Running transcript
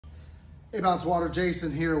Hey, BounceWater,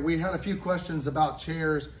 Jason here. We had a few questions about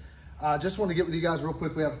chairs. Just want to get with you guys real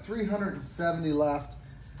quick. We have 370 left.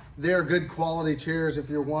 They're good quality chairs if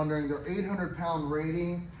you're wondering. They're 800-pound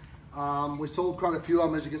rating. We sold quite a few of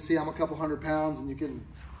them. As you can see, I'm a couple 100 pounds, and you can,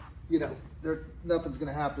 nothing's going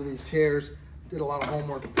to happen to these chairs. Did a lot of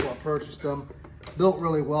homework before I purchased them. Built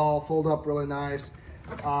really well, fold up really nice.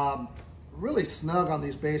 Really snug on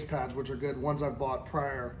these base pads, which are good. Ones I've bought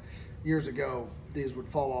prior years ago, these would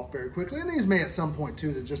fall off very quickly. And these may at some point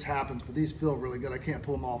too, that just happens, but these feel really good. I can't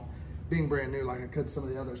pull them off being brand new like I could some of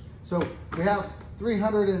the others. So we have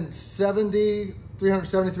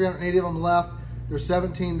 380 of them left. They're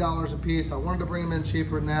 $17 a piece. I wanted to bring them in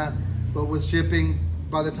cheaper than that, but with shipping,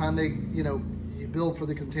 by the time they, you build for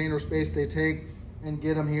the container space they take and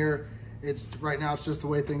get them here, right now it's just the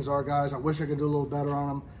way things are, guys. I wish I could do a little better on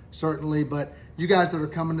them, certainly, but you guys that are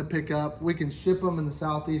coming to pick up, we can ship them in the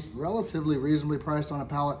Southeast relatively reasonably priced on a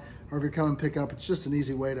pallet, or if you're coming to pick up, it's just an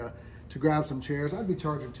easy way to grab some chairs. I'd be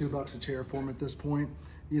charging $2 a chair for them at this point.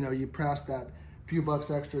 You pass that few bucks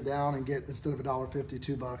extra down and get, instead of $1.50,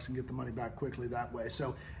 $2 and get the money back quickly that way.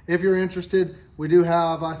 So if you're interested, we do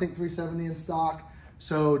have, I think, 370 in stock.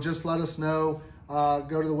 So just let us know.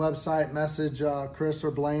 Go to the website, message Chris or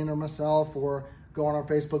Blaine or myself, or go on our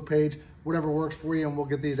Facebook page, whatever works for you, and we'll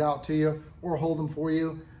get these out to you or hold them for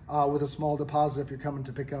you with a small deposit if you're coming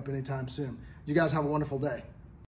to pick up anytime soon. You guys have a wonderful day.